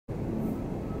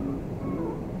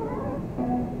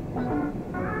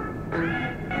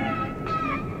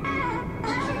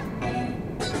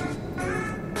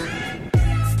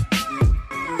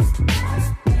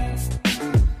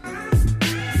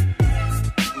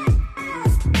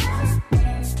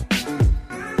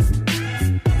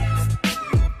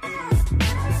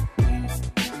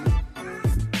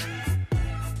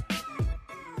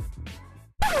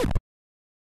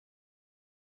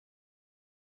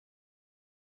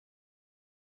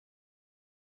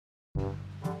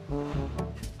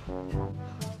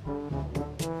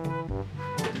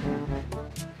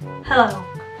Hello.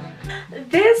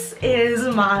 This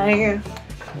is my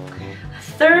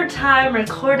third time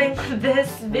recording this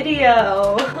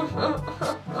video.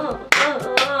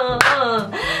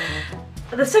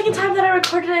 The second time that I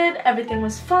recorded it, everything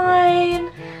was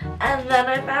fine, and then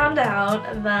I found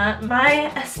out that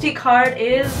my SD card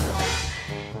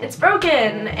it's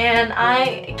broken and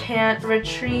I can't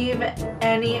retrieve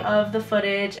any of the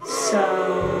footage,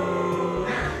 so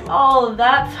all of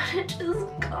that footage is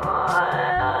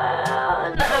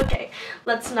gone. Okay,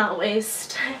 let's not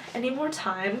waste any more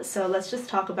time, so let's just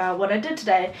talk about what I did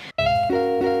today.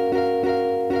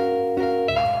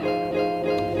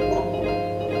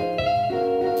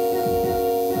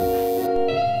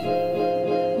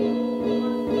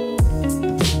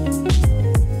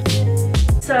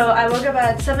 So I woke up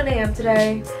at 7 a.m.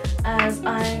 today, as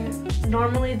I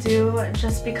normally do,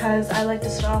 just because I like to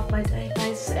start off my day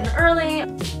nice and early.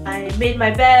 I made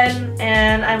my bed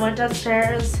and I went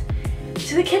downstairs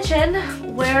to the kitchen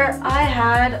where I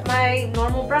had my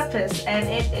normal breakfast, and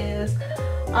it is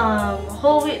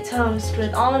whole wheat toast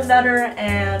with almond butter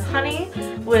and honey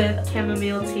with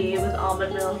chamomile tea with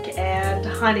almond milk and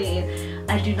honey.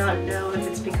 I do not know if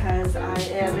it's because I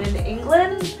am in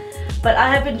England, but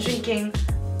I have been drinking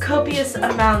copious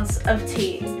amounts of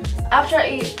tea. After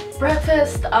I eat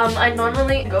breakfast, I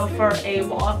normally go for a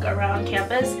walk around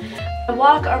campus. I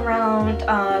walk around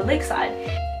Lakeside.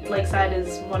 Lakeside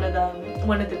is one of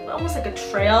the almost like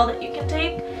a trail that you can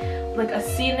take, like a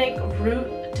scenic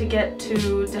route to get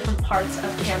to different parts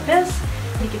of campus.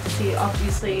 You get to see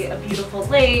obviously a beautiful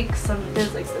lake.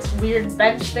 There's like this weird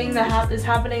bench thing that is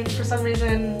happening for some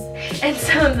reason, and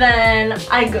so then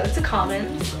I go to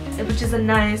Commons, which is a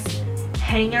nice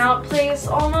hangout place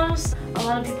almost. A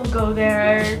lot of people go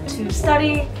there to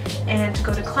study and to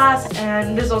go to class,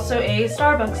 and there's also a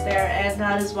Starbucks there, and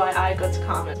that is why I go to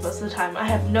Commons most of the time. I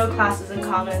have no classes in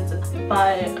Commons,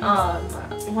 but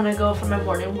when I go for my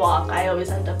morning walk, I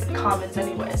always end up in Commons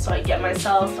anyway, so I get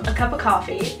myself a cup of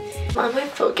coffee. On my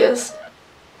focus.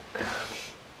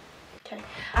 Okay.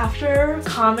 After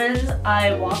Commons,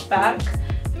 I walk back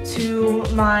to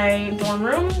my dorm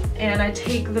room and I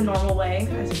take the normal way.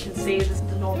 As you can see, this is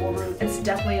the normal route. It's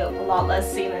definitely a lot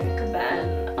less scenic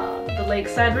than the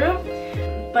Lakeside route.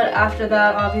 But after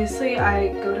that, obviously,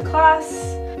 I go to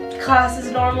class. Class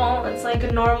is normal. It's like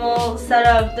a normal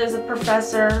setup. There's a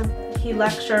professor. He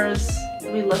lectures.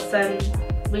 We listen.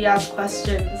 We ask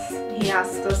questions. He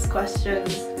asks us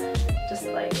questions. Just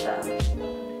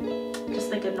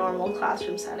like a normal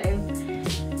classroom setting.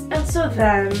 And so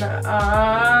then,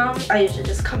 I usually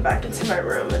just come back into my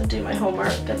room and do my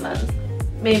homework, and then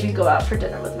maybe go out for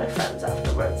dinner with my friends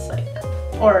afterwards,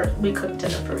 or we cook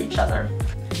dinner for each other.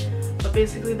 But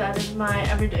basically that is my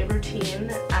everyday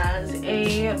routine as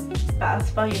a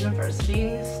Basketball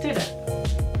University student.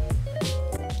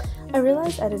 I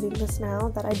realize editing this now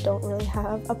that I don't really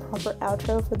have a proper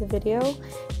outro for the video,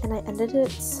 and I ended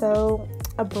it so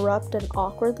abrupt and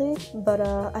awkwardly, but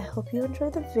I hope you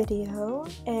enjoy the video,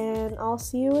 and I'll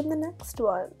see you in the next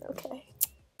one. Okay.